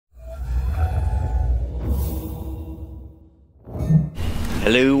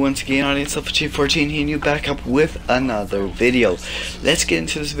Hello once again, audience of Chief 14 here, and you back up with another video. Let's get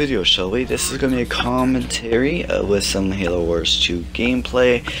into this video, shall we? This is going to be a commentary with some Halo Wars 2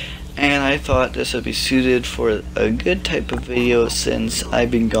 gameplay, and I thought this would be suited for a good type of video since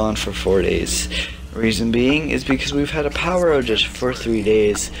I've been gone for 4 days. Reason being is because we've had a power outage for 3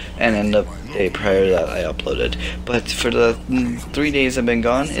 days, and then the day prior to that I uploaded. But for the 3 days I've been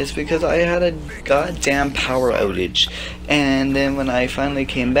gone is because I had a goddamn power outage. And then when I finally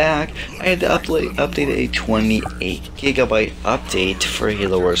came back, I had to update a 28 gigabyte update for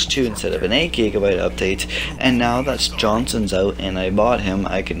Halo Wars 2 instead of an 8 gigabyte update. And now that Johnson's out and I bought him,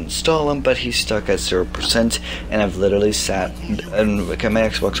 I can install him, but he's stuck at 0%. And I've literally sat and got my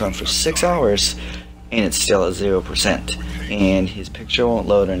Xbox on for 6 hours. And it's still at 0%, and his picture won't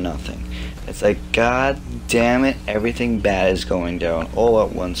load or nothing. It's like, god damn it, everything bad is going down all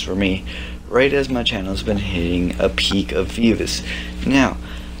at once for me, right as my channel's been hitting a peak of views. Now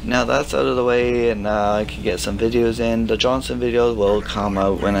that's out of the way, and I can get some videos in. The Johnson videos will come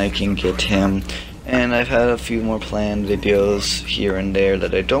out when I can get him, and I've had a few more planned videos here and there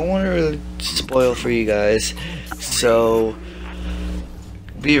that I don't want to really spoil for you guys, so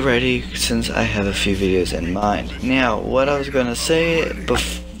be ready since I have a few videos in mind. Now, what I was gonna say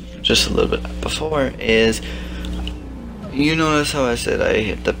just a little bit before is, you notice how I said I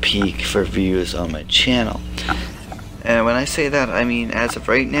hit the peak for views on my channel. And when I say that, I mean as of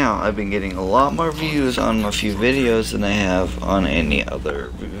right now, I've been getting a lot more views on a few videos than I have on any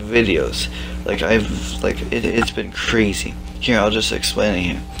other videos. It's been crazy. Here, I'll just explain it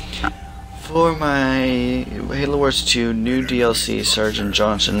here. For my Halo Wars 2 new DLC, Sergeant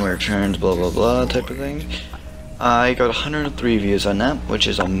Johnson returns, blah blah blah type of thing, I got 103 views on that, which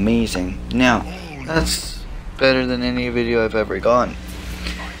is amazing. Now, that's better than any video I've ever gotten.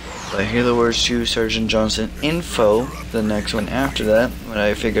 But Halo Wars 2 Sergeant Johnson info, the next one after that, when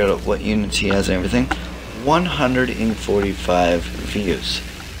I figured out what units he has and everything, 145 views.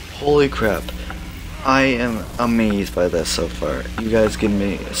 Holy crap. I am amazed by this so far. You guys give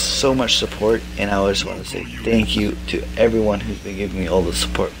me so much support, and I just want to say thank you to everyone who's been giving me all the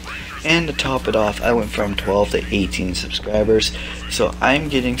support. And to top it off, I went from 12 to 18 subscribers, so I'm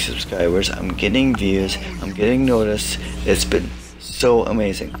getting subscribers, I'm getting views, I'm getting noticed. It's been so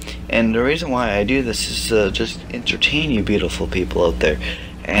amazing. And the reason why I do this is to just entertain you beautiful people out there.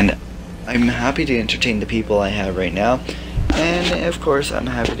 And I'm happy to entertain the people I have right now. And of course, I'm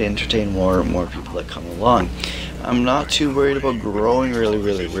happy to entertain more people that come along. I'm not too worried about growing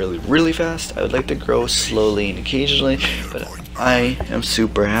really fast. I would like to grow slowly and occasionally, but I am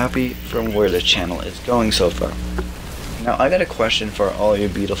super happy from where the channel is going so far. Now, I got a question for all you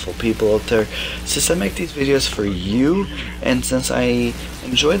beautiful people out there. Since I make these videos for you, and since I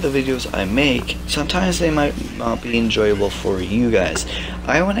enjoy the videos I make, sometimes they might not be enjoyable for you guys.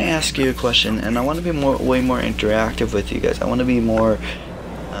 I want to ask you a question, and I want to be way more interactive with you guys. I want to be more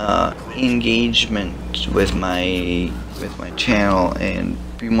engagement with my channel and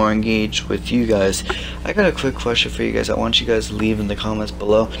be more engaged with you guys. I got a quick question for you guys. I want you guys to leave in the comments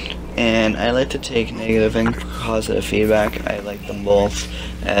below, and I like to take negative and positive feedback. I like them both,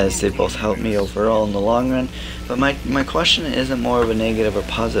 as they both help me overall in the long run. But my question isn't more of a negative or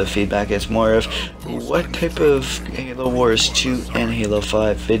positive feedback. It's more of what type of Halo Wars 2 and Halo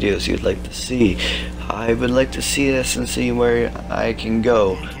 5 videos you'd like to see. I would like to see this and see where I can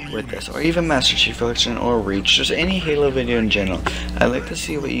go with this, or even Master Chief Collection or Reach, just any Halo video in general. I'd like to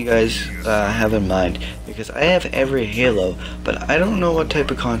see what you guys have in mind, because I have every Halo, but I don't know what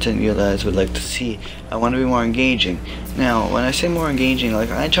type of content you guys would like to see. I want to be more engaging. Now, when I say more engaging, like,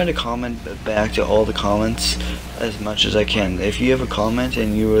 I try to comment back to all the comments as much as I can. If you have a comment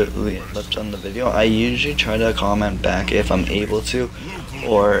and you left on the video, I usually try to comment back if I'm able to,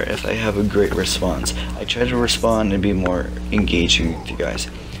 or if I have a great response. I try to respond and be more engaging with you guys.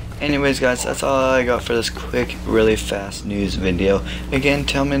 Anyways guys, that's all I got for this quick, really fast news video. Again,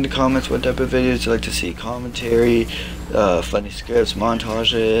 tell me in the comments what type of videos you like to see. Commentary, funny scripts,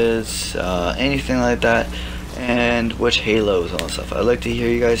 montages, anything like that. And which Halos and all that stuff. I'd like to hear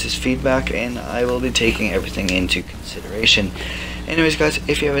you guys' feedback, and I will be taking everything into consideration. Anyways guys,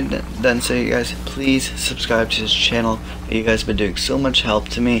 if you haven't done so, you guys, please subscribe to this channel. You guys have been doing so much help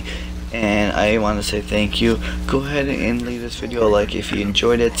to me, and I want to say thank you. Go ahead and leave this video a like if you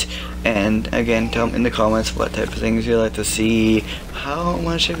enjoyed it, and again, tell me in the comments what type of things you like to see, how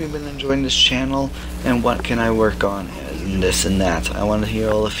much have you been enjoying this channel, and what can I work on, and this and that. I want to hear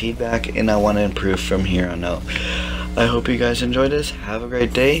all the feedback, and I want to improve from here on out. I hope you guys enjoyed this. Have a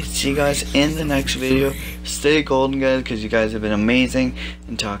great day. See you guys in the next video. Stay golden guys, because you guys have been amazing,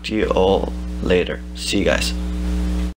 and talk to you all later. See you guys.